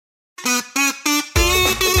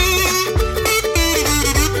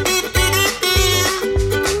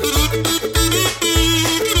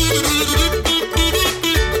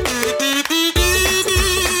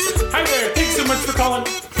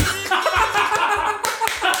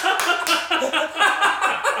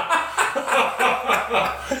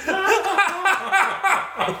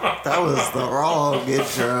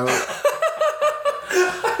outro.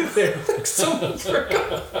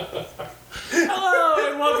 Hello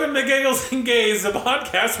and welcome to Giggles and Gays, the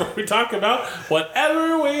podcast where we talk about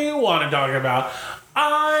whatever we want to talk about.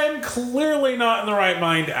 I'm clearly not in the right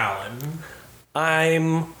mind, Alan.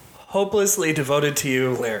 I'm hopelessly devoted to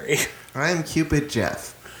you, Larry. I'm Cupid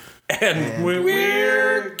Jeff. And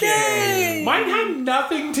we're gay. Mine had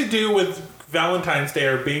nothing to do with Valentine's Day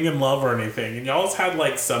or being in love or anything, and y'all's had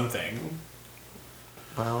like something.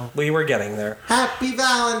 Well, We were getting there. happy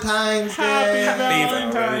Valentine's Day.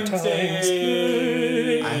 Happy Valentine's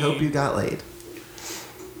Day. I hope you got laid.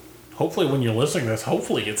 Hopefully when you're listening to this,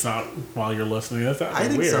 hopefully it's not while you're listening to this. That'd be I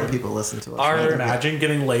think weird. some people listen to us. Imagine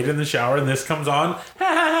getting laid in the shower and this comes on.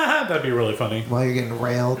 That'd be really funny. While you're getting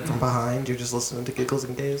railed from behind, you're just listening to Giggles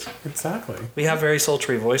and Gays. Exactly. We have very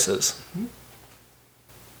sultry voices.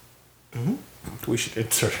 We should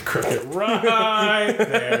insert a cricket right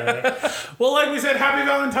there. Well, like we said, happy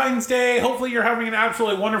Valentine's Day. Hopefully you're having an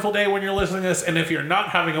absolutely wonderful day when you're listening to this. And if you're not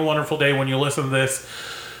having a wonderful day when you listen to this,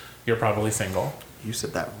 you're probably single. You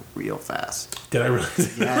said that real fast. Did I really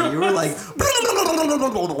say Yeah, you were like...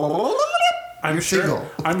 You're single.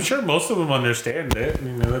 I'm sure most of them understand it. You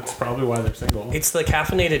know, that's probably why they're single. It's the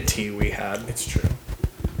caffeinated tea we had. It's true.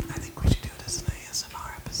 I think we should do it as an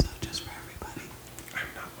ASMR episode just for everybody.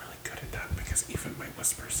 I'm not really good at that because even my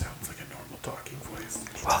whisper sounds like a normal talking voice.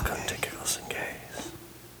 Welcome to Giggles and Gays.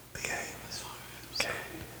 The game is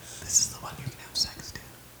Gays. This is the one you can have sex to.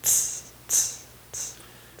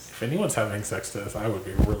 If anyone's having sex to this, I would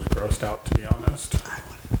be really grossed out, to be honest. I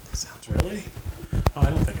wouldn't. This sounds Really? Oh,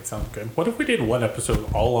 I don't think it sounds good. What if we did one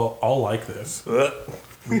episode all like this?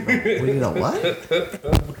 We need a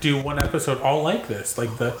what? Do one episode all like this,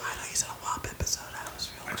 like the. I know you said a WAP episode. I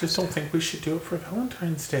was real. I just don't think we should do it for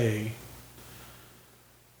Valentine's Day.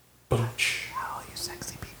 Bunch. How are you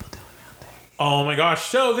sexy people doing out there? Oh my gosh!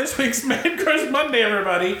 So this week's Man Crush Monday,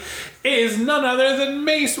 everybody, is none other than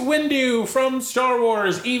Mace Windu from Star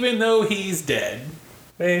Wars, even though he's dead.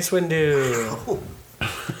 Mace Windu.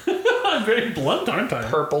 I'm very blunt, aren't I?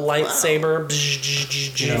 Purple lightsaber.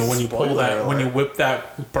 You know, when you pull that, when you whip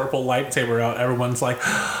that purple lightsaber out, everyone's like,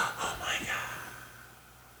 "Oh my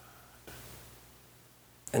god!"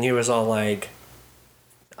 And he was all like,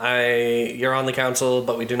 you're on the council,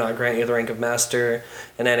 but we do not grant you the rank of master.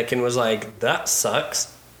 And Anakin was like, that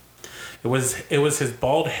sucks. It was his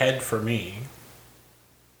bald head for me.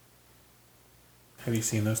 Have you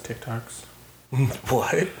seen those TikToks?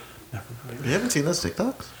 What? Never mind. You haven't seen those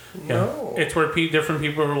TikToks? Yeah. No. It's where different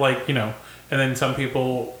people are like, you know, and then some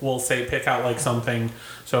people will say pick out like something.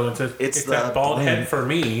 So it's the that bald head blank. for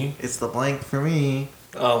me. It's the blank for me.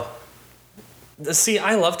 Oh. See,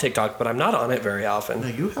 I love TikTok, but I'm not on it very No, often.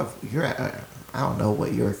 you're I don't know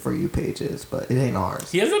what your For You page is, but it ain't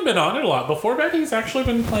ours. He hasn't been on it a lot. Before that, he's actually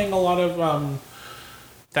been playing a lot of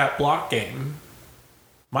that block game,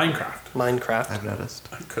 Minecraft. I've noticed.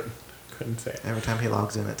 I couldn't say it. Every time he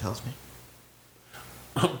logs in, it tells me.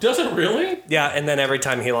 Does it really? Yeah, and then every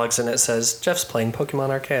time he logs in, it says, Jeff's playing Pokemon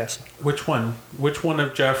Arceus. Which one? Which one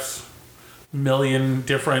of Jeff's million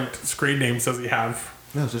different screen names does he have?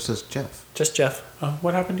 No, it just says Jeff. Just Jeff.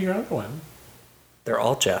 What happened to your other one? They're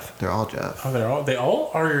all Jeff. They're all Jeff. Oh, they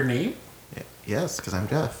all are your name? Yes, because I'm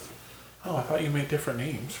Jeff. Oh, I thought you made different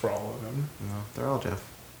names for all of them. No, they're all Jeff.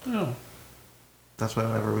 Oh, That's why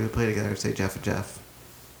whenever we play together, I say Jeff and Jeff.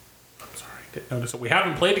 I'm sorry. Didn't notice it. We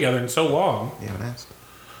haven't played together in so long. You haven't asked.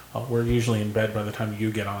 Oh, we're usually in bed by the time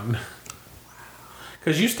you get on.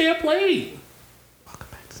 Because you stay up late. Welcome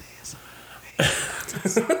back to the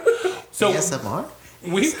ASMR. So ASMR?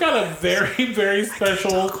 we've got a very, very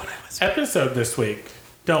special episode this week,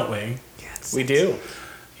 don't we? Yes. We do.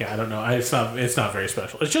 Yeah, I don't know. It's not very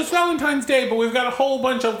special. It's just Valentine's Day, but we've got a whole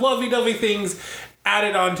bunch of lovey-dovey things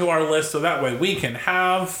added onto our list so that way we can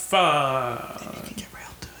have fun. You can get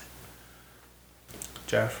railed to it.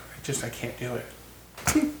 Jeff, I can't do it.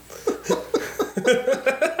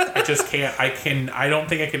 I just can't. I don't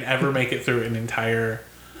think I can ever make it through an entire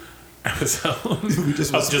episode of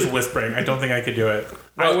just whispering. I don't think I could do it.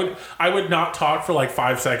 I would not talk for like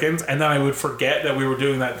 5 seconds, and then I would forget that we were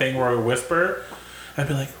doing that thing where I would whisper. I'd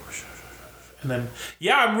be like, and then,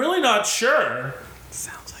 yeah, I'm really not sure.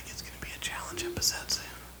 Sounds like it's going to be a challenge episode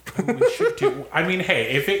soon. We should do. I mean,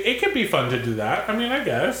 hey, if it could be fun to do that. I mean, I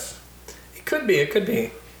guess. It could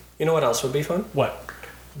be. You know what else would be fun? What?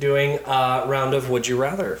 Doing a round of Would You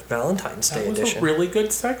Rather, Valentine's Day That was edition. a really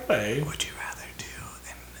good segue. Would you rather do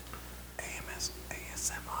an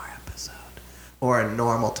ASMR episode or a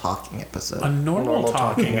normal talking episode? A normal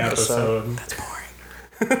talking episode. That's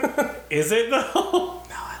boring. Is it though? No,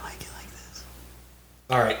 I like it like this.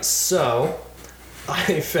 All right, so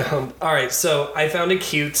I found a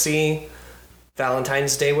cutesy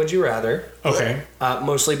Valentine's Day Would You Rather. Okay.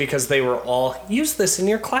 Mostly because they were all, use this in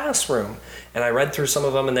your classroom. And I read through some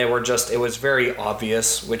of them and they were just, it was very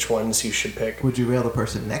obvious which ones you should pick. Would you rail the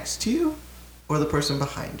person next to you or the person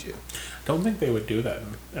behind you? Don't think they would do that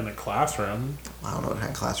in a classroom. I don't know what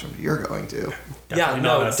kind of classroom you're going to. Definitely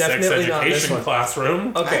not a definitely sex not this education one.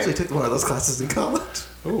 classroom. Okay. I actually took one of those classes in college.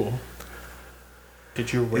 Ooh.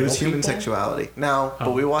 Did you It rail was human people? sexuality. No,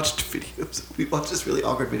 but we watched videos. We watched this really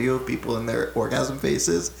awkward video of people in their orgasm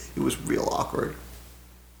faces. It was real awkward.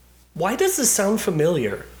 Why does this sound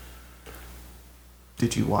familiar?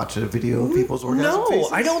 Did you watch a video of people's orgasm No,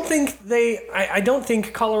 faces? I don't think I don't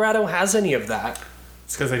think Colorado has any of that.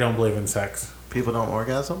 It's because they don't believe in sex. People don't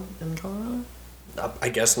orgasm in Colorado? I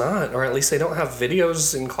guess not, or at least they don't have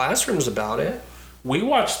videos in classrooms about it. We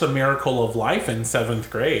watched The Miracle of Life in 7th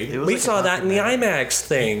grade. It was We like a saw that in the documentary. IMAX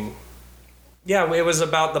thing. Yeah, it was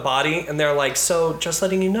about the body, and they're like, so just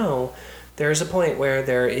letting you know, there's a point where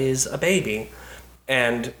there is a baby.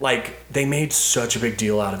 And, like, they made such a big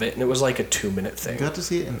deal out of it, and it was like a 2-minute You thing. got to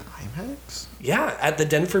see it in IMAX? Yeah, at the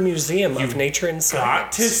Denver Museum of Nature and Science.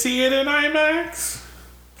 Got to see it in IMAX?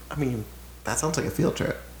 I mean, that sounds like a field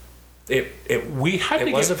trip. We had It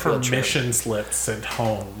to was get a field trip. permission slips sent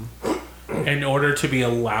home in order to be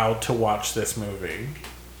allowed to watch this movie.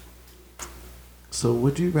 So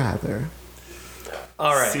would you rather...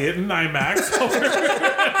 All right. See it in IMAX?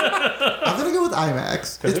 I'm going to go with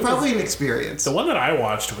IMAX. It's it probably an experience. The one that I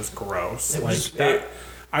watched was gross. was-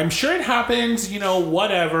 I'm sure it happens,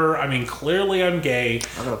 whatever. I mean, clearly I'm gay,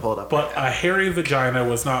 I'm going to pull it up. but a hairy vagina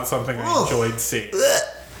was not something I Oh. enjoyed seeing.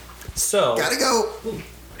 So, Gotta go.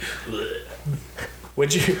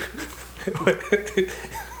 would you...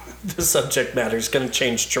 The subject matter is going to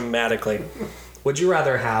change dramatically. Would you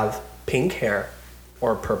rather have pink hair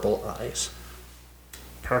or purple eyes?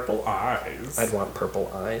 Purple eyes. I'd want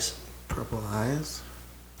purple eyes. Purple eyes.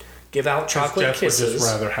 Give out chocolate Jeff would kisses. just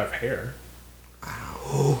rather have hair.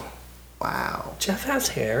 Wow. Jeff has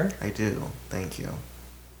hair. I do. Thank you.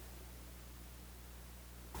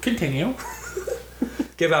 Continue.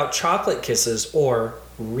 Give out chocolate kisses or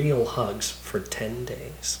real hugs for 10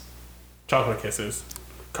 days. Chocolate kisses.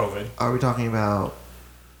 COVID. Are we talking about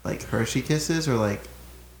like Hershey kisses or like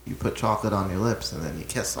you put chocolate on your lips and then you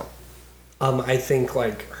kiss them? I think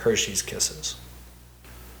like Hershey's kisses.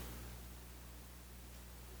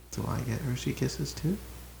 Do I get Hershey kisses too?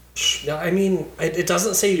 No, I mean, it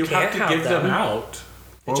doesn't say you have can't to give them out.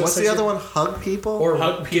 Or just what's says the other you- one? Hug people? Or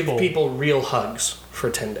Hug give people. people real hugs for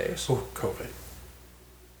 10 days. Oh, COVID.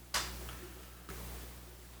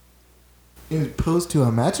 as opposed to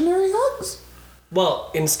imaginary hugs?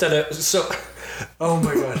 Well, instead of so, oh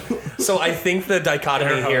my god. So I think the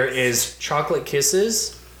dichotomy Bear here hugs. is chocolate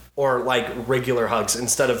kisses or like regular hugs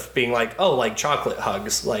instead of being like, oh, like chocolate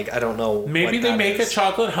hugs. Like I don't know. Maybe what they that make is. it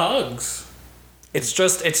chocolate hugs. It's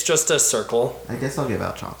just a circle. I guess I'll give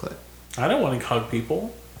out chocolate. I don't want to hug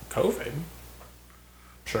people. COVID.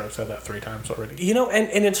 Sure, I've said that 3 times already. You know,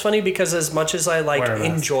 and it's funny because as much as I like Wear a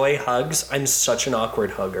mask. enjoy hugs, I'm such an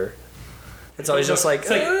awkward hugger. It's always just like, It's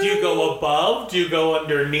like, do you go above? Do you go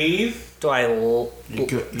underneath? do I You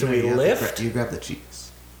do we you have to lift? you grab the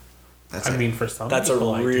cheeks. That's I it. mean, for some That's a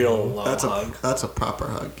people, I real do. low that's hug. a proper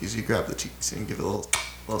hug because you grab the cheeks and give it a little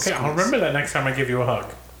Okay, squeeze. I'll remember that next time I give you a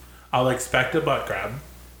hug. I'll expect a butt grab.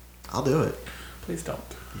 I'll do it. Please don't.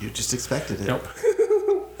 You just expected it. Nope.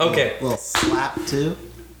 Okay, Little slap too.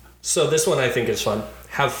 so this one I think is fun.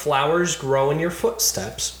 Have flowers grow in your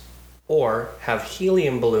footsteps, or have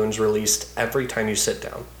helium balloons released every time you sit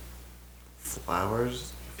down.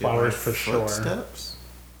 Flowers. in Flowers my for sure. footsteps?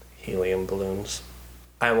 Helium balloons.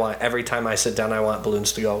 I want every time I sit down, I want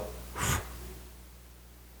balloons to go.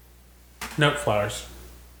 Nope, flowers.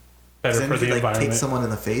 Better Then for you the could, like, environment. kick someone in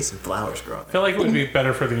the face and flowers grow. I feel like it would be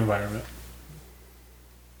better for the environment.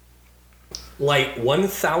 Light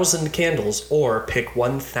 1,000 candles, or pick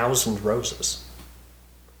 1,000 roses.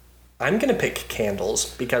 I'm gonna pick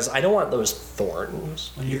candles because I don't want those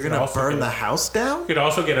thorns. And you You're could gonna also burn get the house down? You could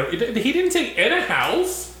also get a. He didn't say in a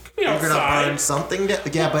house. It could be You're gonna outside. burn something down?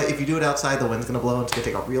 Yeah, but if you do it outside, the wind's gonna blow and it's gonna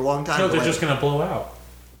take a real long time. No, to they're light. just gonna blow out.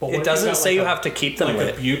 But what if It you doesn't got, say like, you a- have to keep them like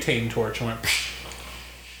lit. a butane torch and went.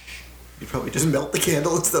 You'd probably just melt the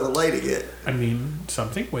candle instead of lighting it. I mean,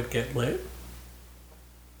 something would get lit.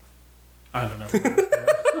 I don't know.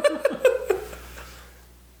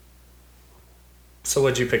 So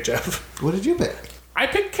what'd you pick, Jeff? What did you pick? I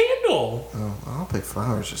picked candle. Oh, I'll pick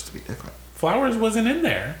flowers just to be different. Flowers wasn't in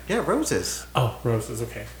there. Yeah, roses. Oh, roses.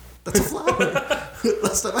 Okay. That's a flower.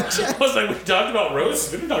 Last time I checked. I was like, we talked about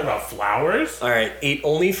roses. We didn't talk about flowers. All right, eat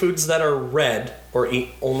only foods that are red or eat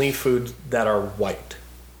only foods that are white.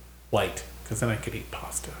 White, because then I could eat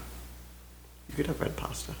pasta. You could have red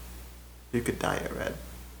pasta. You could dye it red.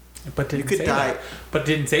 But didn't You could say dye. that. But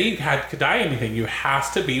didn't say you could dye anything. You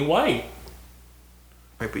has to be white.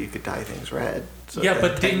 Right, but you could dye things red. So Yeah, then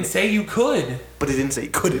but didn't say you could. But it didn't say you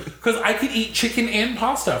couldn't. Because I could eat chicken and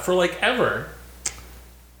pasta for like ever.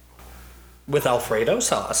 With Alfredo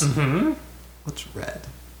sauce. Mm-hmm. What's red?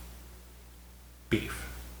 Beef.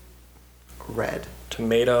 Red.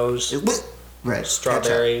 Tomatoes. Red.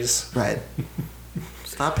 Strawberries. Ketchup. Red.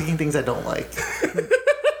 Stop picking things I don't like.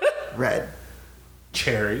 Red.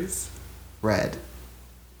 Cherries. Red.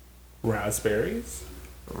 Raspberries.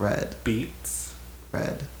 Red. Beets.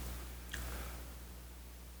 Red.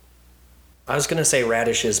 I was going to say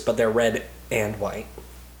radishes, but they're red and white.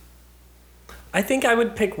 I think I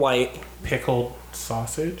would pick white Pickled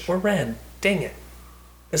sausage. or red. Dang it.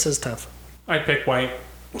 This is tough. I'd pick white.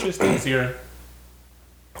 Just easier.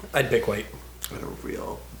 I'd pick white. I had a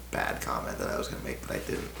real bad comment that I was going to make, but I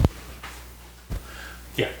didn't.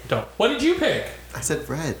 Yeah, don't. What did you pick? I said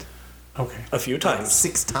red. Okay. A few times.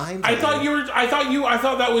 6 times. I thought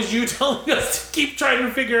that was you telling us to keep trying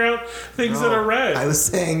to figure out things that are red. I was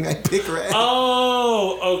saying I pick red.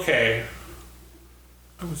 Oh, okay.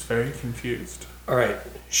 I was very confused. All right.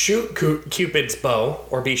 Shoot Cupid's bow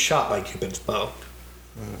or be shot by Cupid's bow.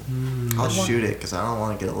 I'll shoot it because I don't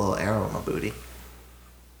want to get a little arrow in my booty.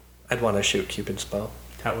 I'd want to shoot Cupid's bow.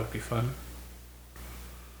 That would be fun.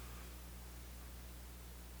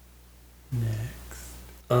 Next.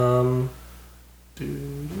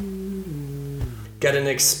 Get an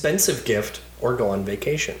expensive gift or go on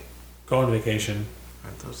vacation. Go on vacation.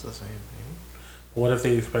 Aren't those the same thing? What if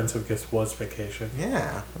the expensive gift was vacation?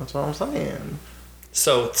 Yeah, that's what I'm saying.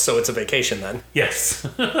 So it's a vacation then. Yes.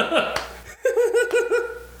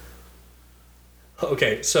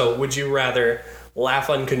 Okay, so would you rather laugh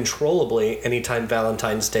uncontrollably anytime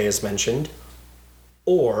Valentine's Day is mentioned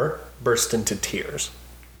or burst into tears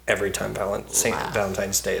every time St. Laugh.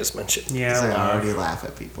 Valentine's Day is mentioned? Yeah, 'Cause I laugh. already laugh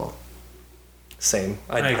at people. Same.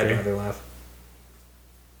 I'd agree. rather laugh.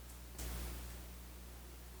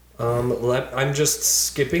 I'm just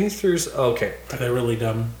skipping through. Okay, Are they really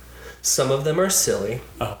dumb? some of them are silly.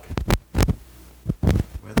 Oh.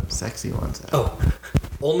 Where the sexy ones at? Oh,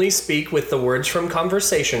 only speak with the words from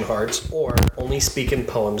conversation hearts, or only speak in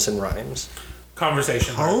poems and rhymes.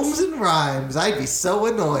 Conversation Poems hearts. and rhymes. I'd be so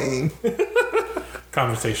annoying.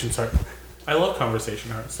 Conversation hearts. I love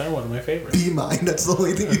conversation hearts. They're one of my favorites. Be mine. That's the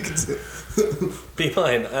only thing you can do. Be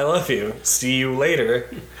mine. I love you. See you later.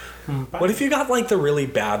 What if you got like the really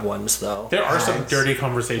bad ones though? There are some Hags. dirty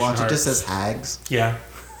conversation Watch, it hearts. just says hags. Yeah.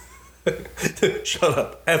 Shut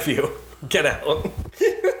up. F you. Get out.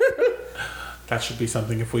 That should be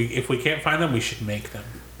something. If we can't find them, we should make them.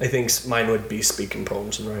 I think mine would be speak in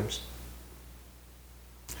poems and rhymes.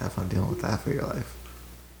 Have fun dealing with that for your life.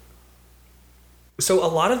 So a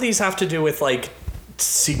lot of these have to do with like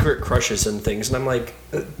secret crushes and things, and I'm like,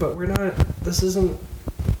 but we're not. This isn't.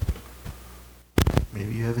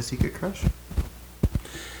 Maybe you have a secret crush.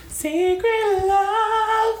 Secret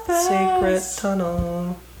love. Secret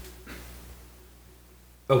tunnel.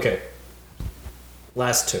 Okay.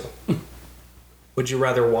 Last two. Would you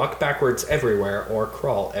rather walk backwards everywhere or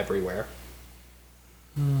crawl everywhere?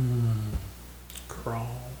 Crawl.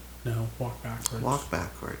 No, walk backwards. Walk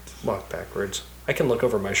backwards. Walk backwards. I can look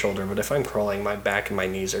over my shoulder, but if I'm crawling, my back and my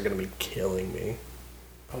knees are going to be killing me.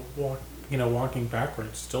 But walking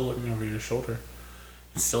backwards, still looking over your shoulder.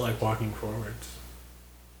 It's still like walking forwards.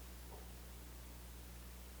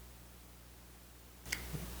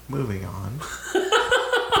 Moving on.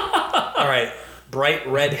 All right. Bright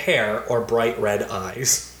red hair or bright red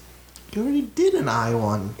eyes? You already did an eye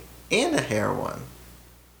one and a hair one.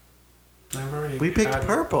 We picked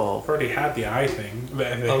purple. I've already had the eye thing, the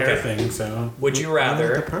hair Okay. thing, so. Would you I like the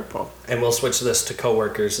rather, purple. and we'll switch this to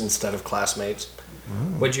coworkers instead of classmates,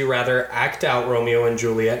 would you rather act out Romeo and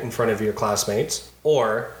Juliet in front of your classmates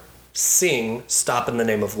or sing Stop in the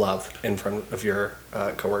Name of Love in front of your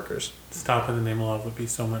coworkers? Stop in the Name of Love would be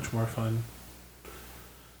so much more fun.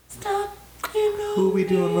 Stop. Who are we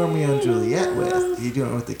doing Romeo and Juliet with? Are you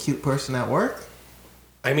doing it with the cute person at work?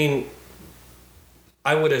 I mean,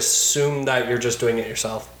 I would assume that you're just doing it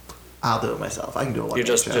yourself. I'll do it myself. I can do a one-man You're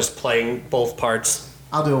just show. playing both parts,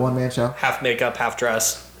 I'll do a one-man show. half makeup, half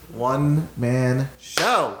dress. One-man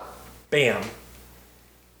show. Bam.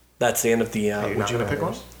 That's the end of the. Are you Would not you gonna pick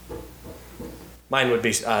one? Mine would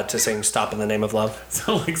be to sing "Stop in the Name of Love."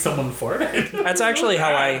 Sound like someone farted. That's actually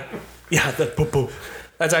how I. Yeah, the boop boop.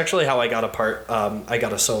 That's actually how I got a part. I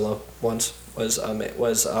got a solo once. What's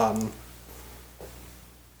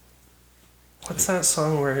that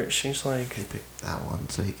song where she's like? He picked that one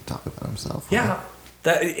so he can talk about himself. Yeah.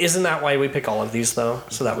 Right? Isn't that why we pick all of these though,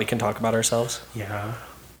 so that we can talk about ourselves? Yeah.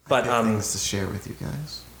 But things to share with you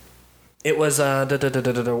guys. it was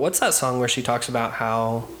what's that song where she talks about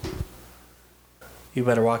how you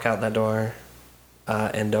better walk out that door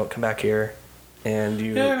and don't come back here, and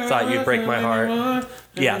you thought you'd break my heart.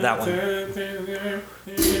 Yeah, that one.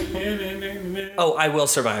 Oh, I will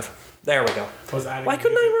survive. There we go. Why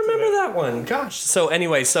couldn't I remember that one? Gosh. So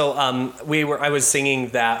anyway, I was singing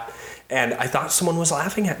that, and I thought someone was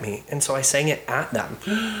laughing at me, and so I sang it at them.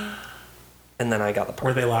 And then I got the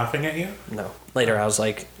part. Were they laughing at you? No. Later I was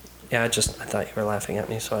like, yeah, I thought you were laughing at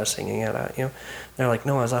me, so I was singing it at you. They're like,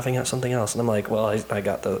 no, I was laughing at something else. And I'm like, well, I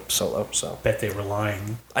got the solo, so. Bet they were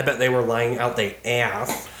lying. I bet they were lying out their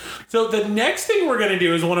ass. So the next thing we're going to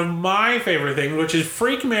do is one of my favorite things, which is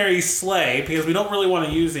Freak, Marry, Slay, because we don't really want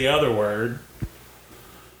to use the other word.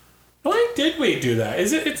 Why did we do that?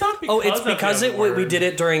 It's not because it's because we did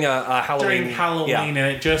it during a Halloween. During Halloween, yeah. and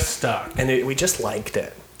it just stuck. And we just liked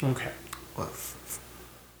it. Okay.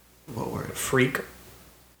 What word? Freak.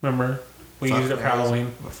 Remember? We used it for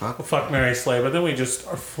Halloween. Fuck, Marry, Slay, but then we just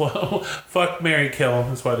fuck, Marry, Kill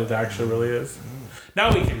is what it actually really is.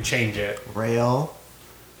 Now we can change it. Rail,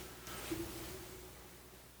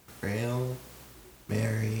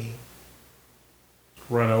 Mary.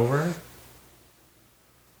 Run over.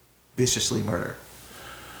 Viciously murder.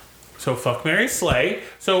 So fuck, Marry, Slay.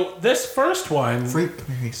 So this first one... Freak,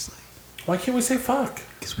 Mary, Slay. Why can't we say fuck?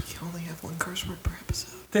 Because we can only have one curse word per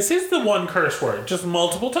episode. This is the one curse word, just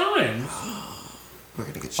multiple times. We're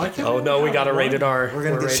going to get shut down. Oh no, we got a rated R. We're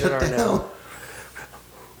going to get shut down. Now.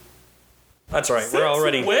 That's right.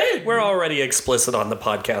 We're already explicit on the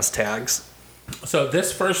podcast tags. So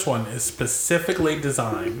this first one is specifically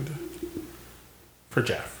designed for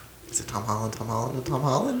Jeff. Is it Tom Holland, and Tom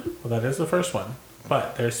Holland? Well, that is the first one,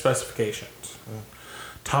 but there's specifications.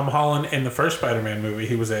 Tom Holland in the first Spider-Man movie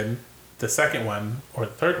he was in, the second one or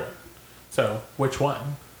the third one. So, which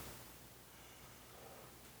one?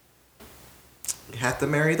 You have to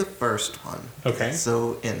marry the first one. Okay. It's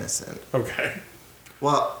so innocent. Okay.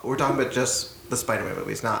 Well, we're talking about just the Spider-Man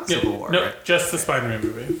movies, not Civil War, no, right? just the Spider-Man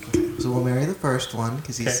movie. Okay. So we'll marry the first one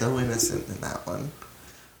because he's so innocent in that one.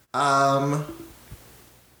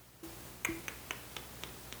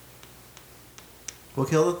 We'll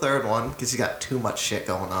kill the third one because he's got too much shit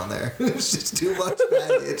going on there. It's just too much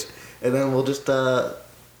baggage. And then we'll just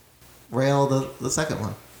rail the second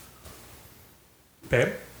one.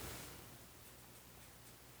 Babe?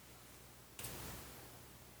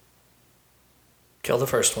 Kill the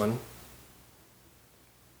first one.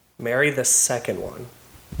 Marry the second one.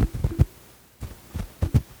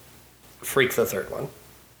 Freak the third one.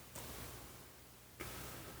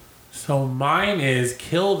 So mine is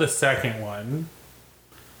kill the second one.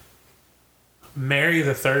 Marry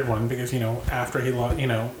the third one because, after he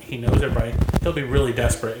knows everybody, he'll be really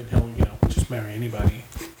desperate and he'll, just marry anybody.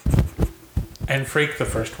 And freak the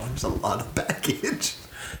first one. There's a lot of baggage.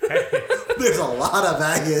 Hey. There's a lot of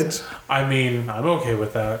baggage. I mean, I'm okay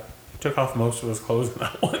with that. He took off most of his clothes in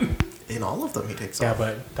that one. In all of them, he takes yeah, off.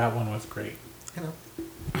 Yeah, but that one was great. I know.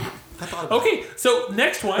 I thought about okay, so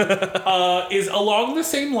next one is along the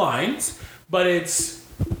same lines, but it's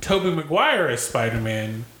Tobey Maguire as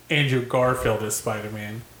Spider-Man, Andrew Garfield as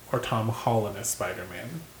Spider-Man, or Tom Holland as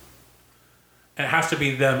Spider-Man. And it has to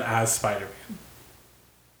be them as Spider-Man.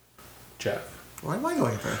 Jeff. Why am I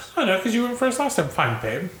going first? I don't know, because you went first last time. Fine,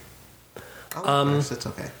 babe. I'll go first. It's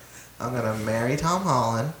okay. I'm going to marry Tom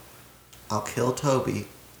Holland. I'll kill Toby.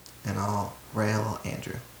 And I'll rail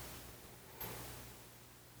Andrew.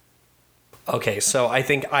 Okay, so I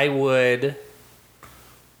think I would...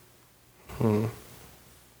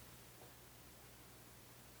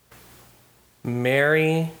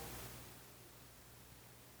 Marry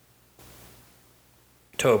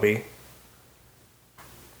Toby.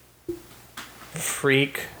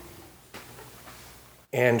 Freak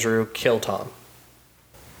Andrew, kill Tom.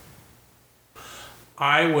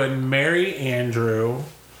 I would marry Andrew,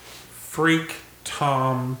 freak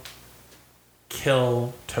Tom,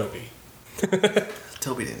 kill Toby.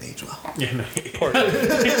 Toby didn't age well. Yeah, no.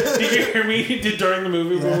 Did you hear me during the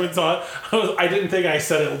movie when we saw it? I didn't think I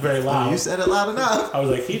said it very loud. You said it loud enough. I was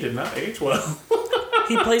like, he did not age well.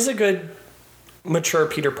 He plays a good, mature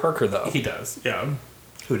Peter Parker, though. He does, yeah.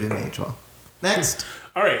 Who didn't age well. Next.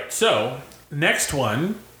 All right, so next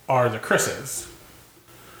one are the Chris's.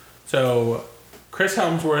 So Chris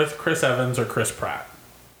Hemsworth, Chris Evans, or Chris Pratt.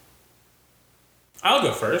 I'll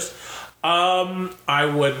go first. I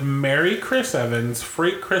would marry Chris Evans,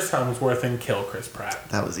 freak Chris Hemsworth, and kill Chris Pratt.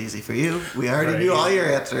 That was easy for you. We already knew all your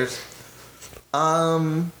answers.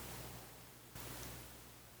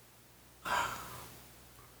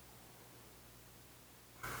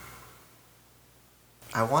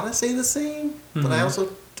 I want to say the same, but I also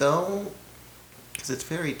don't, because it's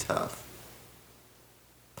very tough.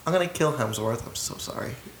 I'm going to kill Hemsworth. I'm so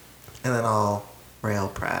sorry. And then I'll rail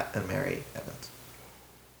Pratt and marry Evans.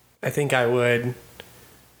 I think I would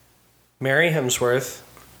marry Hemsworth,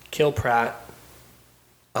 kill Pratt,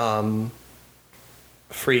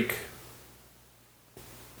 freak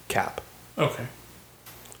Cap. Okay.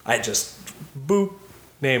 I just boop.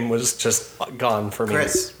 Name was just gone for me.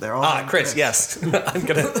 Chris. They're all Chris. Yes, I'm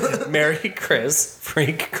gonna marry Chris,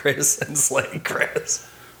 freak Chris, and slay Chris.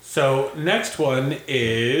 So next one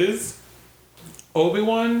is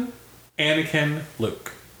Obi-Wan, Anakin,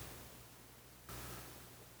 Luke.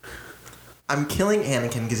 I'm killing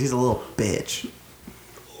Anakin because he's a little bitch.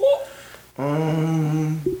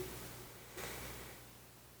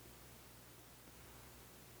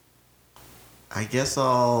 I guess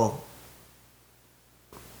I'll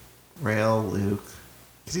rail Luke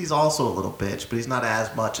because he's also a little bitch, but he's not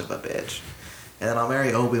as much of a bitch. And then I'll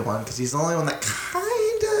marry Obi-Wan because he's the only one that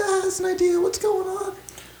kind of has an idea what's going on.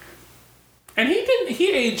 And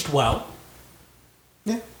he aged well.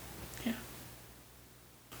 Yeah. Yeah.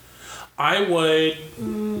 I would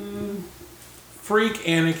freak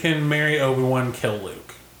Anakin, marry Obi-Wan, kill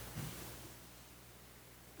Luke.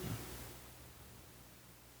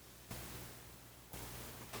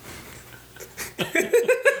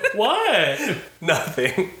 What?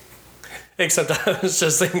 Nothing. Except I was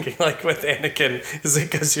just thinking, like with Anakin, is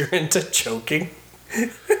it because you're into choking?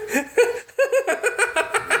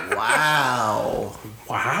 Wow.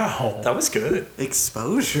 Wow. That was good.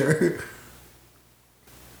 Exposure.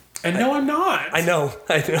 And no, I'm not. I know.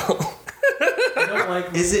 I don't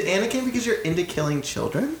like. Is it Anakin because you're into killing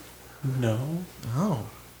children? No. Oh.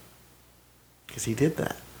 Because he did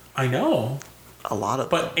that. I know. A lot of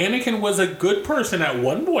But them. Anakin was a good person at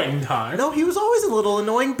one point in time. No, he was always a little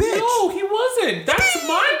annoying bitch. No, he wasn't. That's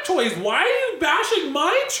my choice. Why are you bashing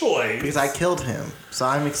my choice? Because I killed him. So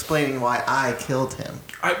I'm explaining why I killed him.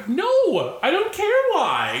 No, I don't care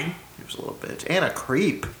why. He was a little bitch. And a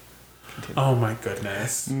creep. Continue. Oh my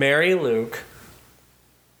goodness. Marry Luke,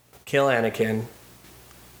 kill Anakin,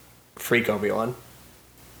 freak Obi-Wan.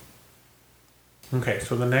 Okay,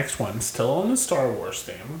 so the next one, still on the Star Wars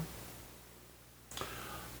theme.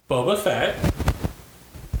 Boba Fett,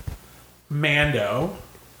 Mando,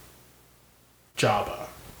 Jabba.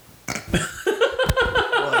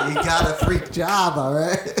 Well, you gotta freak Jabba,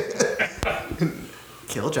 right?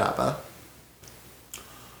 Kill Jabba.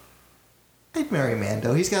 I'd marry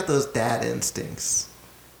Mando. He's got those dad instincts.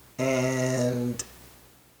 And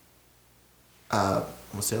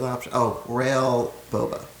what's the other option? Oh, rail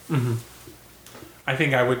Boba. Mm-hmm. I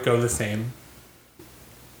think I would go the same.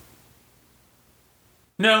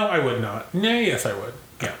 No, I would not. No, yes, I would.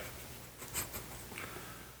 Yeah.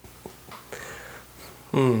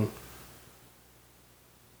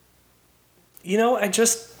 You know,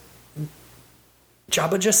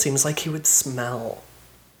 Jabba just seems like he would smell.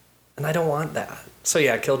 And I don't want that. So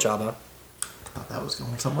yeah, kill Jabba. I thought that was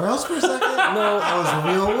going somewhere else for a second. No, I was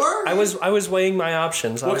real worried. I was weighing my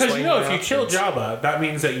options. Well, because if you kill Jabba, that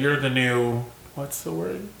means that you're the new. What's the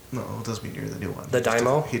word? No, it doesn't mean you're the new one. The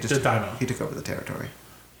Daimo? The Daimo. He took over the territory.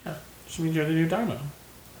 Yeah, which means you're the new Daimo.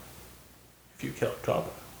 If you kill Jabba.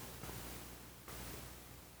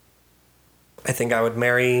 I think I would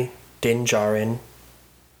marry Din Djarin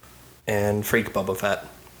and freak Boba Fett.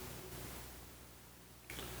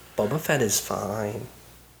 Boba Fett is fine.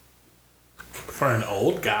 For an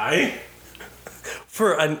old guy?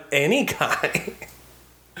 For any guy.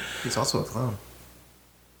 He's also a clone.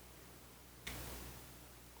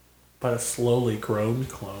 But a slowly grown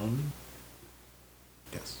clone.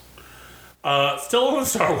 Yes. Still on the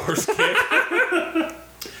Star Wars kick.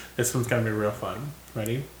 This one's gonna be real fun.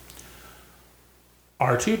 Ready?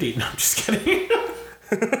 R2D. No, I'm just kidding.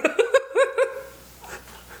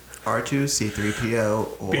 R2,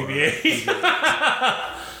 C3PO, or BB-8.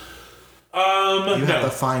 you have to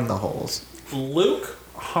find the holes. Luke,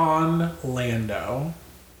 Han, Lando.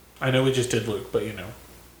 I know we just did Luke, but you know.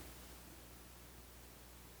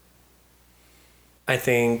 I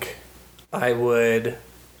think I would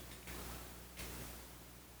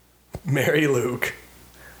marry Luke,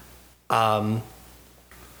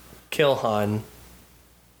 kill Han,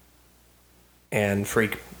 and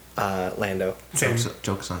freak Lando. Same.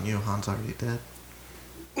 Joke's on you. Han's already dead.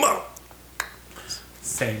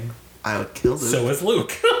 Same. I would kill Luke. So is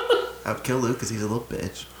Luke. I would kill Luke because he's a little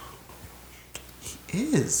bitch. He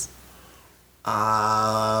is.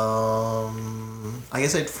 I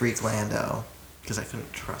guess I'd freak Lando because I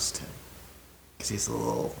couldn't trust him because he's a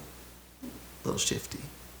little shifty.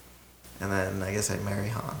 And then I guess I'd marry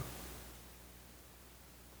Han.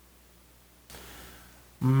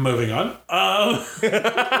 Moving on.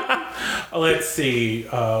 Let's see.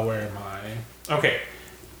 Where am I? Okay.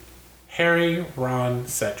 Harry, Ron,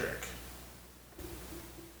 Cedric.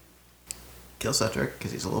 Kill Cedric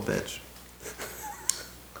because he's a little bitch.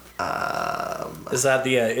 Is that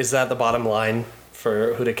the bottom line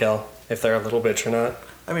for who to kill? If they're a little bitch or not?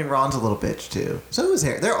 I mean, Ron's a little bitch too. So is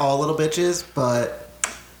Harry. They're all little bitches, but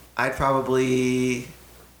I'd probably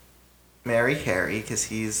marry Harry because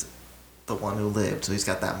he's the one who lived, so he's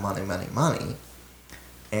got that money.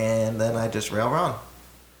 And then I just rail Ron.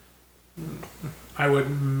 I would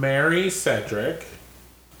marry Cedric,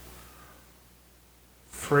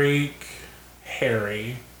 freak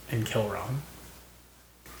Harry, and kill Ron.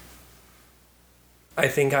 I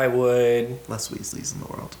think I would Less Weasleys in the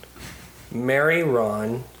world. marry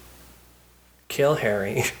Ron, kill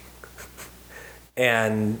Harry,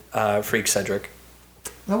 and freak Cedric.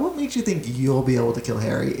 Now, what makes you think you'll be able to kill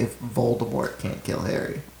Harry if Voldemort can't kill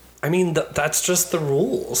Harry? I mean, that's just the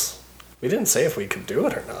rules. We didn't say if we could do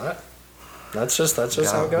it or not. That's just how it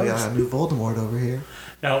goes. We got a new Voldemort over here.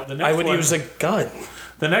 Now, the next I would one, use a gun.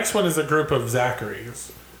 The next one is a group of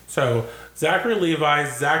Zacharys. So, Zachary Levi,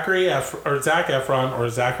 Zac Efron, or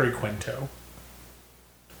Zachary Quinto.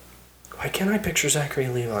 Why can't I picture Zachary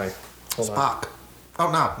Levi? Hold on. Spock.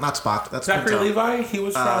 Oh, no, not Spock. That's Zachary Quinto. Levi? He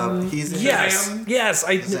was from... He's in Yes, Shazam? yes,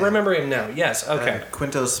 I Shazam. remember him now. Yes, okay. And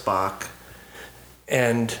Quinto's Spock.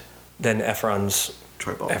 And then Efron's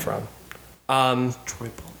Troy Bolton. Efron. Troy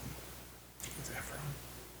Bolton. He's Efron.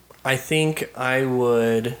 I think I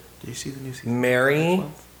would Do you see the new season? marry. Next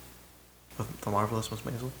month? Of The Marvelous Miss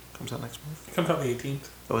Maisel comes out next month. It comes out the 18th.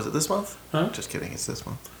 Oh, is it this month? Huh? Just kidding, it's this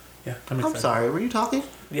month. Yeah, I'm I'm excited. sorry, were you talking?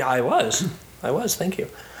 Yeah, I was. Thank you.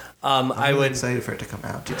 I I'm really would. excited for it to come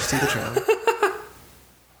out. Did you see the trailer?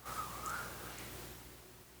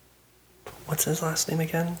 What's his last name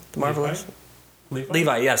again? The Marvelous. Levi?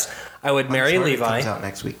 Levi. Yes, I would marry I'm sorry, It Levi. comes out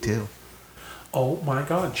next week too. Oh my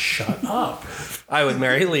god, shut up. I would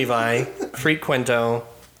marry Levi. Freak Quinto.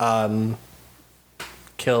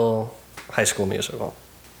 Kill High School Musical.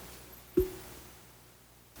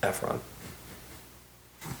 Efron.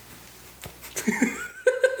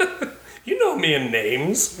 You know me in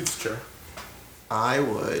names. It's true. I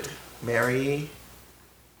would marry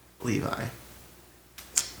Levi.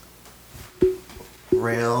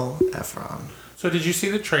 Rail Efron. So did you see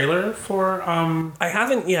the trailer for I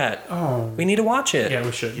haven't yet. Oh. We need to watch it. Yeah,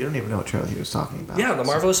 we should. You don't even know what trailer he was talking about. Yeah, The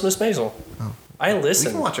Marvelous Miss Maisel. Oh. I We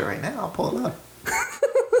listen. can watch it right now. I'll pull it up.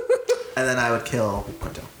 And then I would kill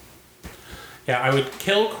Quinto. Yeah, I would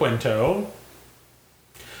kill Quinto,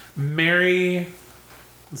 marry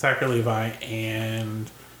Zachary Levi, and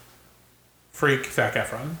freak Zac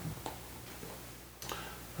Efron.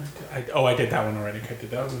 I did that one already. Okay, did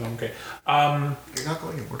that one? Okay. You're not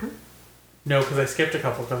going in order? No, because I skipped a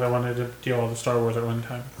couple because I wanted to deal all the Star Wars at one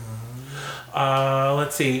time.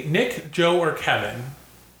 Let's see. Nick, Joe, or Kevin?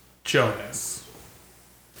 Jonas.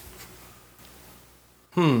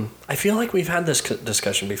 I feel like we've had this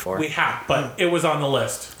discussion before. We have, but it was on the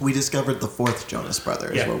list. We discovered the fourth Jonas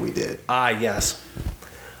brother is Yeah. what we did. Yes.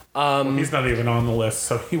 He's not even on the list,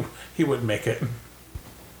 so he wouldn't make it.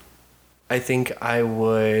 I think I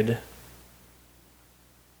would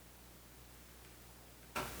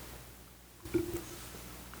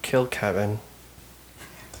kill Kevin.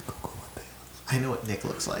 I know what Nick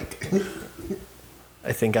looks like.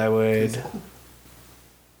 I think I would.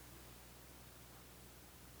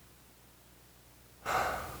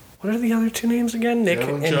 What are the other two names again? Nick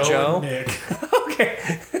Joe. and Joe. And Nick.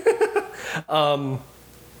 Okay.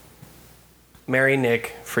 Marry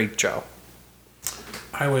Nick, freak Joe.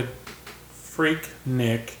 I would freak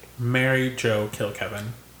Nick, marry Joe, kill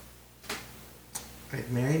Kevin. I'd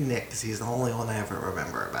marry Nick because he's the only one I ever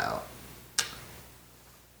remember about.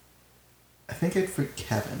 I think I'd freak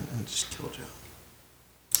Kevin and just kill Joe.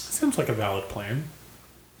 Seems like a valid plan.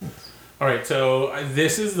 All right, so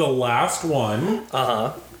this is the last one. Uh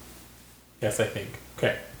huh. Yes, I think.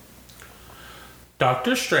 Okay.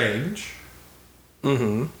 Doctor Strange,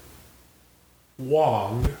 Mm-hmm.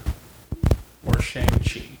 Wong, or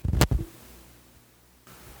Shang-Chi.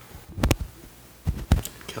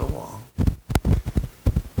 Kill Wong.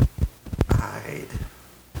 I'd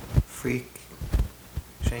freak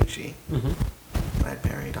Shang-Chi. Mm-hmm. And I'd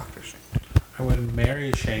marry Doctor Strange. I I would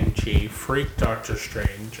marry Shang-Chi, freak Doctor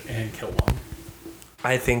Strange, and kill Wong.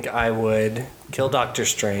 I think I would kill Doctor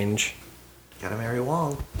Strange. Gotta marry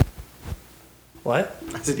Wong. What?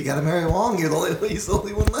 I said you gotta marry Wong. He's the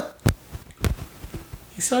only one left.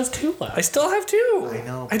 He still has 2 left. I still have 2. I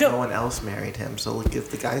know. I don't. No one else married him, so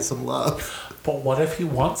give the guy some love. But what if he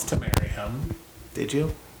wants to marry him? Did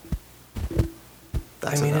you?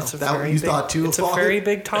 I mean, it's a very you big, thought too it's a hard. very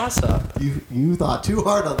big toss-up. You thought too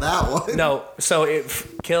hard on that one. No, so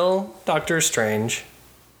kill Doctor Strange,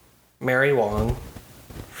 marry Wong,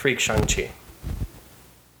 freak Shang-Chi.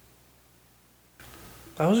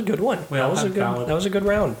 That was a good one. That was a good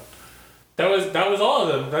round. That was all of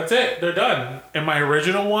them. That's it. They're done. And my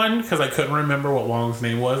original one, because I couldn't remember what Wong's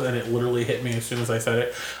name was, and it literally hit me as soon as I said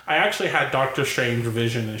it. I actually had Doctor Strange,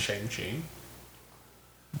 Vision, and Shang-Chi.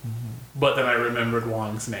 But then I remembered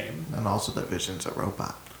Wong's name. And also that Vision's a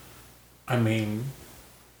robot. I mean,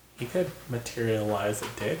 he could materialize a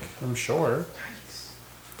dick, I'm sure. Nice.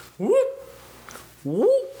 Whoop.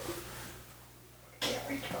 Whoop. Can't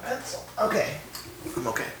reach my pencil. Okay. I'm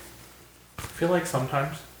okay. I feel like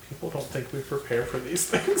sometimes people don't think we prepare for these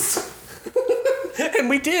things. And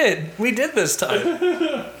we did. We did this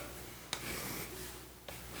time.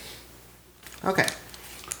 Okay.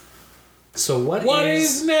 So what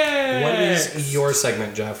is next? What is your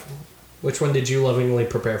segment, Jeff? Which one did you lovingly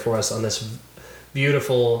prepare for us on this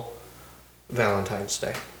beautiful Valentine's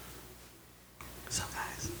Day? So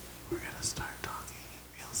guys, we're gonna start talking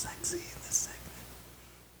real sexy in this segment.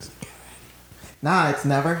 So get ready. Nah, it's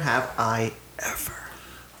never have I ever.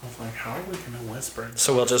 I was like, how are we gonna whisper?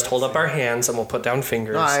 So we'll just hold up our hands and we'll put down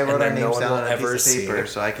fingers. No, I wrote and our then no names one down will on a ever piece of see. paper,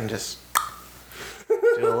 so I can just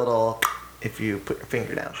do a little. If you put your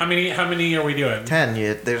finger down. How many are we doing? 10.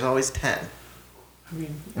 There's always 10. I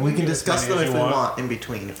mean, And we can discuss them if we want in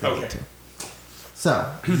between if we need to.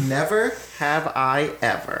 So, never have I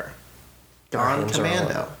ever gone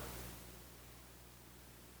commando.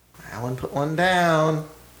 Alan put one down.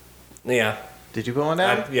 Yeah. Did you put one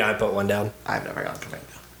down? I put one down. I've never gone commando.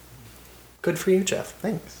 Good for you, Jeff.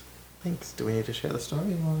 Thanks. Do we need to share the story?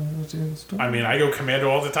 You want to do the story? I mean, I go commando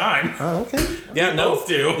all the time. Oh, okay. Yeah, We both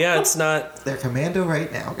do. Yeah, it's not. They're commando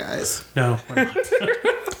right now, guys. No, we're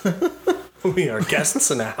not. We are guests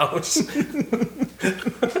in a house.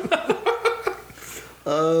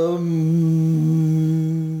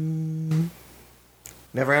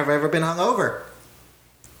 Never have I ever been hungover.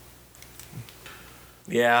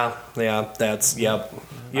 Yeah, that's, yep.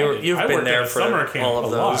 You've I been worked there at a for summer camp all of a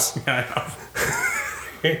those. lot. Yeah, I know.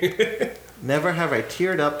 Never have I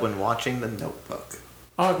teared up when watching The Notebook.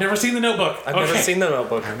 Oh, I've never seen The Notebook. I've never seen The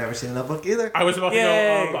Notebook. I've never seen The Notebook either. I was about to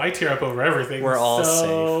go, I tear up over everything. We're all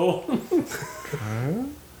safe.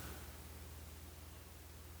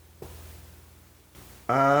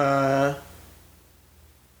 I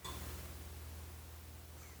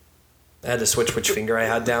had to switch which finger I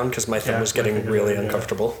had down because my thumb was getting my finger really down, yeah.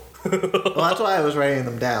 uncomfortable. Well, that's why I was writing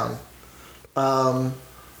them down. That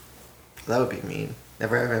would be mean.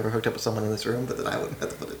 Never have I ever hooked up with someone in this room, but then I wouldn't have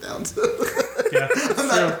to put it down. So. Yeah,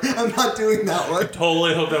 I'm not doing that one.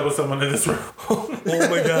 totally hooked up with someone in this room. Oh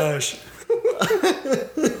my gosh.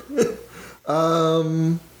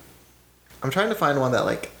 I'm trying to find one that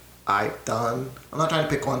like I've done. I'm not trying to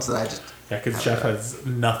pick ones that I just. Yeah, because Jeff has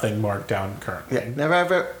nothing marked down currently. Yeah,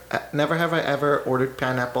 never have I ever ordered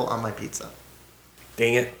pineapple on my pizza.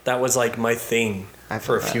 Dang it. That was like my thing I've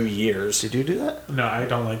for a done that. few years. Did you do that? No, I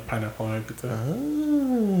don't like pineapple on my pizza.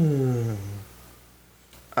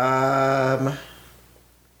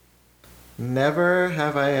 Never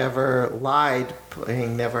have I ever lied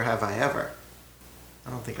playing Never Have I Ever. I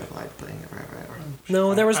don't think I've lied playing Never Have I Ever.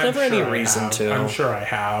 No, there was I'm never any sure I reason have. to. I'm sure I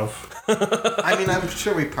have. I mean, I'm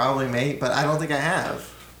sure we probably may, but I don't think I have.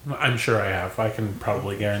 I'm sure I have. I can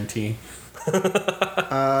probably guarantee.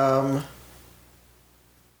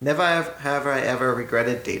 Never have I ever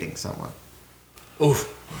regretted dating someone. Oof.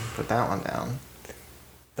 Put that one down.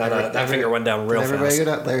 That finger went down real Everybody fast. get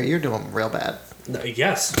up there. You're doing real bad. No,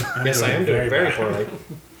 yes. I'm Yes, I doing am doing very very bad.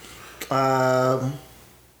 poorly.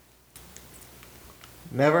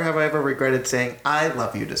 Never have I ever regretted saying I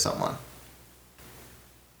love you to someone.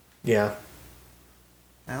 Yeah.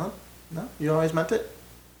 Alan? No? You always meant it?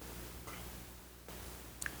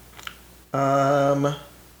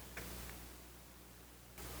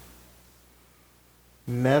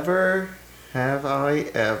 Never have I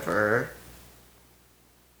ever.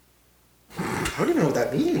 I don't even know what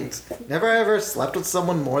that means. Never ever slept with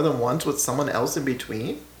someone more than once with someone else in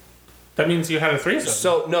between? That means you had a threesome.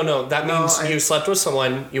 So, no. That No, means you slept with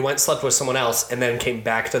someone, you went slept with someone else, and then came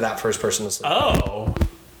back to that first person to sleep. Oh.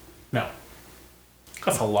 No.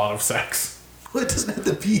 That's a lot of sex. Well, it doesn't have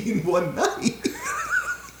to be in one night.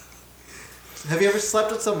 Have you ever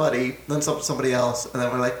slept with somebody, then slept with somebody else, and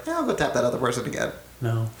then we're like, yeah, I'll go tap that other person again?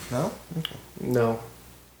 No. No? Okay. No.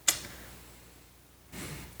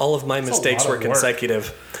 All of my mistakes were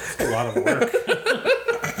consecutive. That's a lot of work.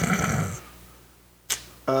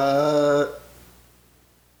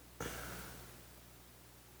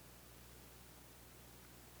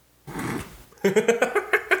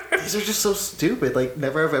 These are just so stupid. Like,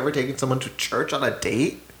 never have ever taken someone to church on a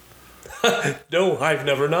date? No, I've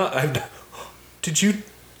never not. Did you?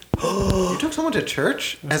 You took someone to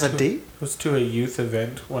church as a date? It was to a youth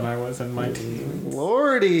event when I was in my teens.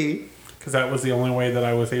 Lordy. Because that was the only way that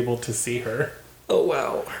I was able to see her. Oh,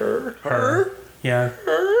 wow. Her? Yeah.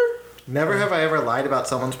 Her? Never have I ever lied about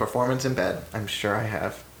someone's performance in bed. I'm sure I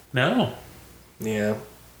have. No. Yeah.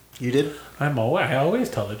 You did? I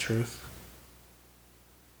always tell the truth.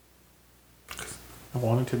 I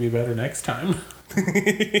want it to be better next time.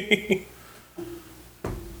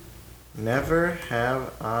 Never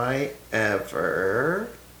have I ever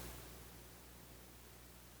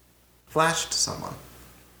flashed someone.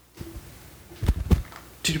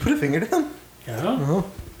 Did you put a finger down? Yeah.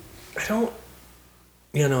 Oh. I don't...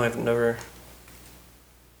 Yeah, no, I've never...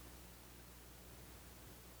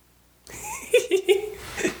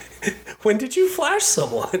 When did you flash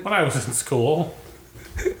someone? When I was in school.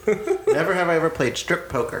 Never have I ever played strip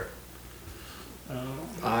poker.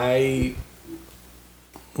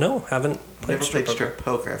 No, haven't Never played strip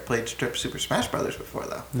poker. I've played strip Super Smash Brothers before,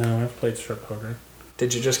 though. No, I've played strip poker.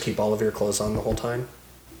 Did you just keep all of your clothes on the whole time?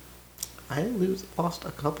 I lost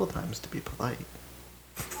a couple times, to be polite.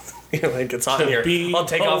 You're like, it's hot To here. be I'll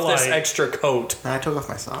take off this polite. extra coat. And I took off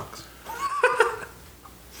my socks.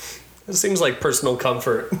 It seems like personal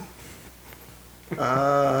comfort.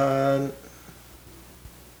 We're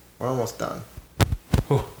almost done.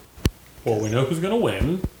 Well, we know who's going to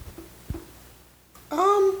win.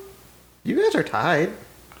 You guys are tied.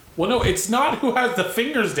 Well, no, it's not who has the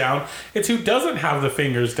fingers down. It's who doesn't have the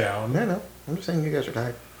fingers down. No. I'm just saying you guys are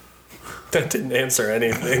tied. That didn't answer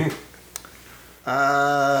anything.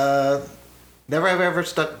 Never have I ever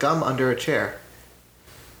stuck gum under a chair.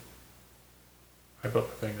 I put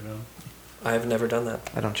my finger down. I've never done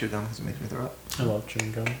that. I don't chew gum because it makes me throw up. I love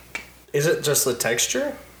chewing gum. Is it just the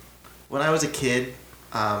texture? When I was a kid,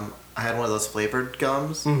 I had one of those flavored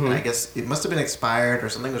gums, and I guess it must have been expired or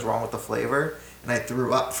something was wrong with the flavor, and I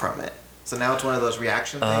threw up from it. So now it's one of those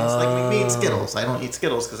reaction things, like me eating Skittles. I don't eat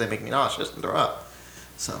Skittles because they make me nauseous and throw up.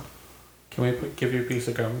 So Can we give you a piece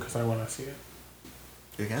of gum? Because I want to see it.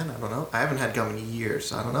 you can. I don't know. I haven't had gum in years,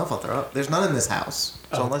 so I don't know if I'll throw up. There's none in this house,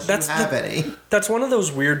 so unless you have any. That's one of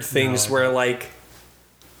those weird things where, like,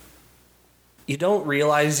 you don't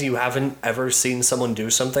realize you haven't ever seen someone do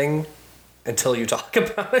something until you talk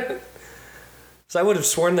about it. So I would have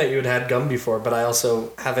sworn that you had had gum before, but I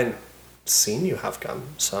also haven't seen you have gum,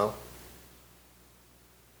 so...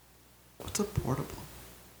 What's a portable?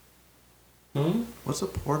 Hmm? What's a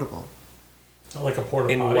portable? Not like a porta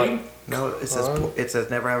In potty. what? No, it says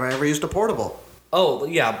never have I ever used a portable. Oh,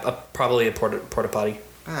 yeah, probably a porta potty.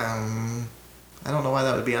 I don't know why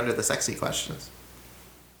that would be under the sexy questions.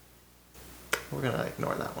 We're gonna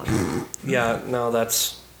ignore that one. Yeah, no,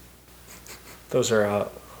 those are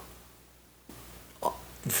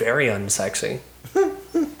very unsexy.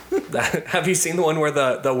 Have you seen the one where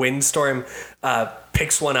the windstorm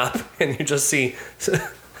picks one up and you just see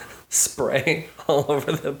spray all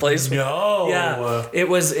over the place? No. Yeah, it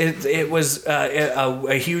was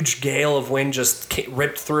a huge gale of wind just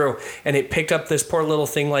ripped through, and it picked up this poor little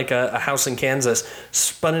thing like a house in Kansas,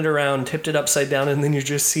 spun it around, tipped it upside down, and then you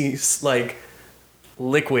just see like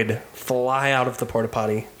liquid fly out of the porta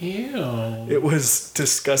potty. Ew. It was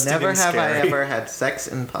disgusting. Never and have scary. I ever had sex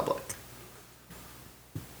in public.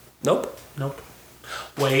 Nope.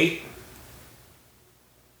 Wait.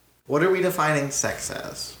 What are we defining sex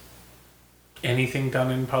as? Anything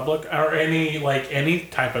done in public? Or any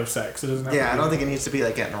type of sex? It doesn't have to Yeah, I be- don't think it needs to be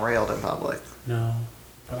like getting railed in public. No.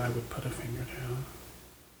 But I would put a finger down.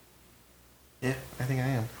 Yeah, I think I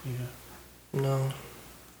am. Yeah. No.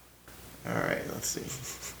 Alright, let's see.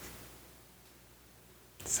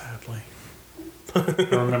 Sadly.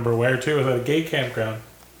 I remember where too. It was at a gay campground.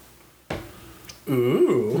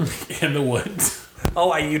 Ooh. In the woods.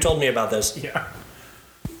 Oh, you told me about this. Yeah.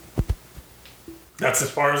 That's as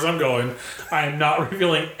far as I'm going. I am not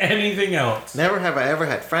revealing anything else. Never have I ever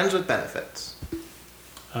had friends with benefits.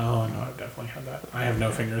 Oh, no, I've definitely had that. I have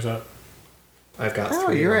no fingers up. I've got Oh,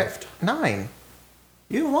 3 you're left. at 9.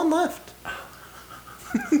 You have 1 left.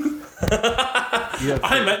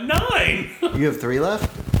 I'm at 9! You have 3 left?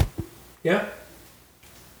 Yeah.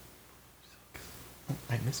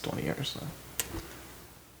 missed 20 years. So.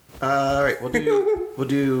 All right, we'll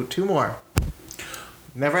do 2 more.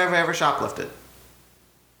 Never ever shoplifted.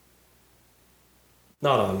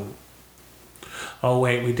 Not on. Oh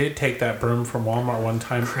wait, we did take that broom from Walmart one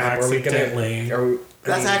time accidentally.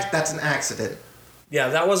 That's an accident. Yeah,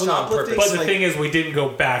 that wasn't on purpose. But the thing is, we didn't go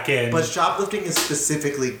back in. But shoplifting is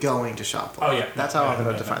specifically going to shoplift. Oh yeah, that's how I'm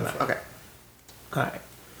going to define that. Okay. All right.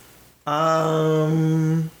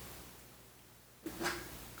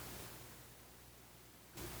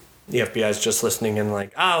 The FBI's just listening and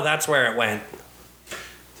like, oh, that's where it went.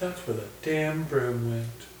 That's where the damn broom went.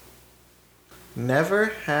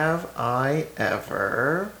 Never have I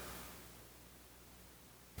ever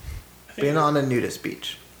been on a nudist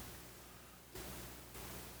beach.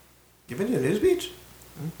 You been to a nudist beach?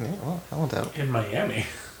 Yeah, well, I went out. In Miami.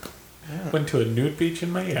 Yeah. Went to a nude beach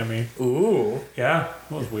in Miami. Ooh. Yeah,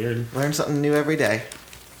 it was weird. Learn something new every day.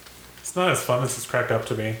 It's not as fun as it's cracked up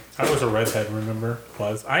to be. I was a redhead, remember?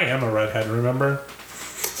 I am a redhead, remember?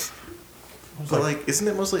 But like, isn't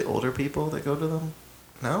it mostly older people that go to them?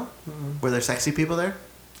 No? Mm-hmm. Were there sexy people there?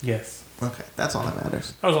 Yes. Okay, that's all that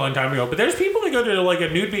matters. That was a long time ago. But there's people that go to like a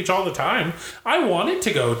nude beach all the time. I wanted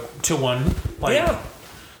to go to one. Like, yeah.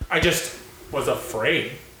 I just was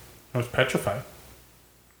afraid. I was petrified.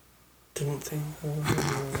 Didn't think.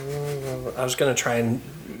 I was going to try and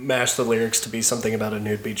mash the lyrics to be something about a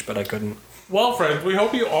nude beach, but I couldn't. Well, friends, we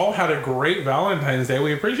hope you all had a great Valentine's Day.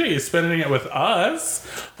 We appreciate you spending it with us.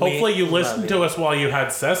 Hopefully you listened to us while you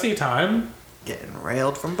had Ceci time. Getting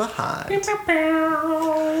railed from behind.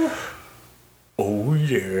 Oh,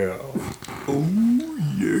 yeah. Oh,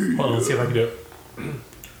 yeah. Hold on, let's see if I can do it.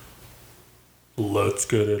 Let's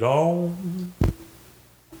get it on.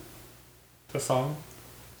 The song?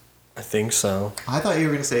 I think so. I thought you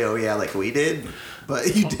were going to say, oh, yeah, like we did.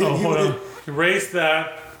 But you didn't. Oh, hold on. Erase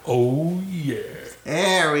that. Oh, yeah.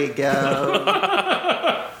 There we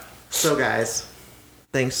go. So, guys,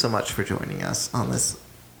 thanks so much for joining us on this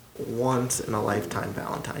once-in-a-lifetime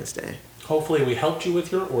Valentine's Day. Hopefully we helped you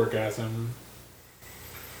with your orgasm.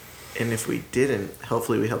 And if we didn't,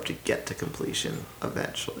 hopefully we helped you get to completion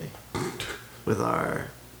eventually with our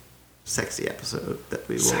sexy episode that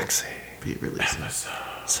we will be releasing.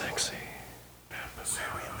 Sexy. Where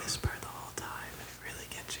we whisper the whole time and it really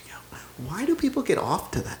gets you going. Why do people get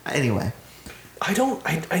off to that? Anyway. I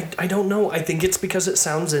don't know. I think it's because it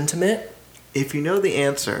sounds intimate. If you know the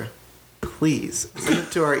answer, please send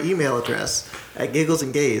it to our email address at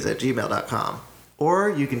gigglesandgays@gmail.com. Or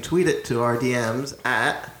you can tweet it to our DMs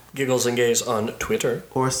at Giggles and Gays on Twitter.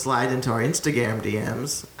 Or slide into our Instagram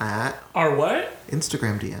DMs at... Our what?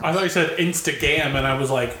 Instagram DMs. I thought you said Instagram, and I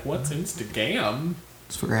was like, what's Instagram?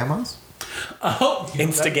 It's for grandmas. Oh.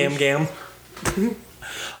 Instagram gam.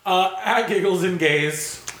 At Giggles and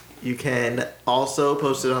Gays. You can also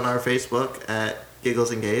post it on our Facebook at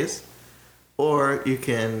Giggles and Gays. Or you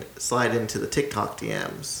can slide into the TikTok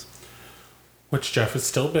DMs. Which Jeff is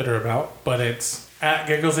still bitter about, but it's at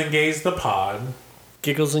Giggles and Gays the pod.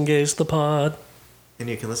 Giggles and Gays the pod. And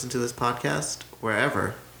you can listen to this podcast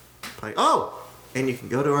wherever. And you can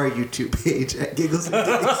go to our YouTube page at Giggles and Gays.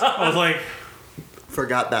 I was like...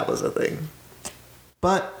 Forgot that was a thing.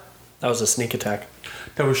 But... That was a sneak attack.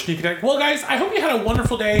 Well, guys, I hope you had a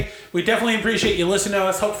wonderful day. We definitely appreciate you listening to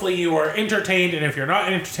us. Hopefully you are entertained. And if you're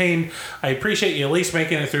not entertained, I appreciate you at least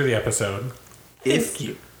making it through the episode. If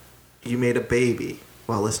you made a baby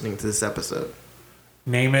while listening to this episode,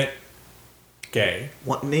 name it gay.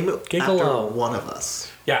 Name it Gigolo. After one of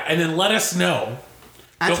us. Yeah, and then let us know.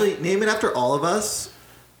 Actually, name it after all of us.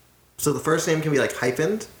 So the first name can be like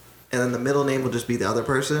hyphened, and then the middle name will just be the other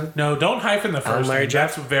person. No, don't hyphen the first name.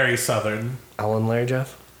 That's very southern. Alan, Larry,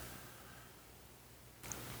 Jeff?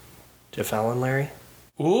 Jeff, Alan, Larry?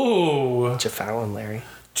 Ooh. Jeff, Alan, Larry.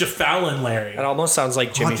 Jeff, Alan, Larry. It almost sounds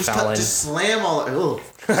like Jimmy Fallon. Just slam all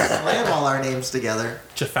our names together.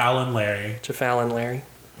 Jeff, Alan, Larry. Jeff, Alan, Larry.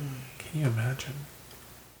 Can you imagine?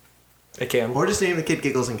 I can. Or just name the kid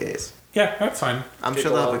Giggles and Gays. Yeah, that's fine. I'm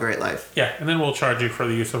sure they'll have a great life. Yeah, and then we'll charge you for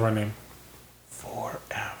the use of our name.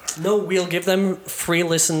 Forever. No, we'll give them free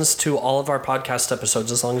listens to all of our podcast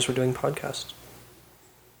episodes as long as we're doing podcasts.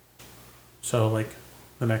 So, like,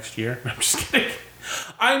 the next year? I'm just kidding.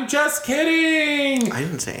 I'm just kidding! I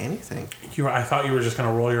didn't say anything. I thought you were just going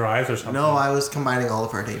to roll your eyes or something. No, I was combining all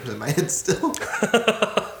of our names in my head still.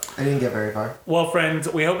 I didn't get very far. Well,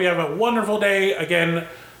 friends, we hope you have a wonderful day. Again,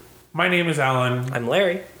 my name is Alan. I'm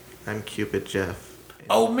Larry. I'm Cupid Jeff.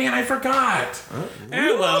 Oh, man, I forgot.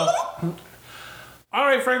 Well... All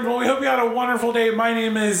right, friends. Well, we hope you had a wonderful day. My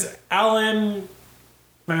name is Alan.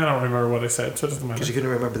 I don't remember what I said, so it doesn't matter. Because you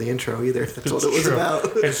couldn't remember the intro either. That's what it was about.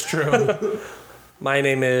 It's true. My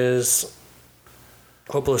name is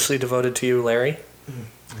hopelessly devoted to you, Larry.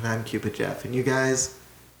 And I'm Cupid Jeff. And you guys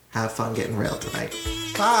have fun getting railed tonight.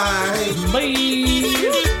 Bye.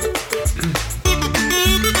 Bye.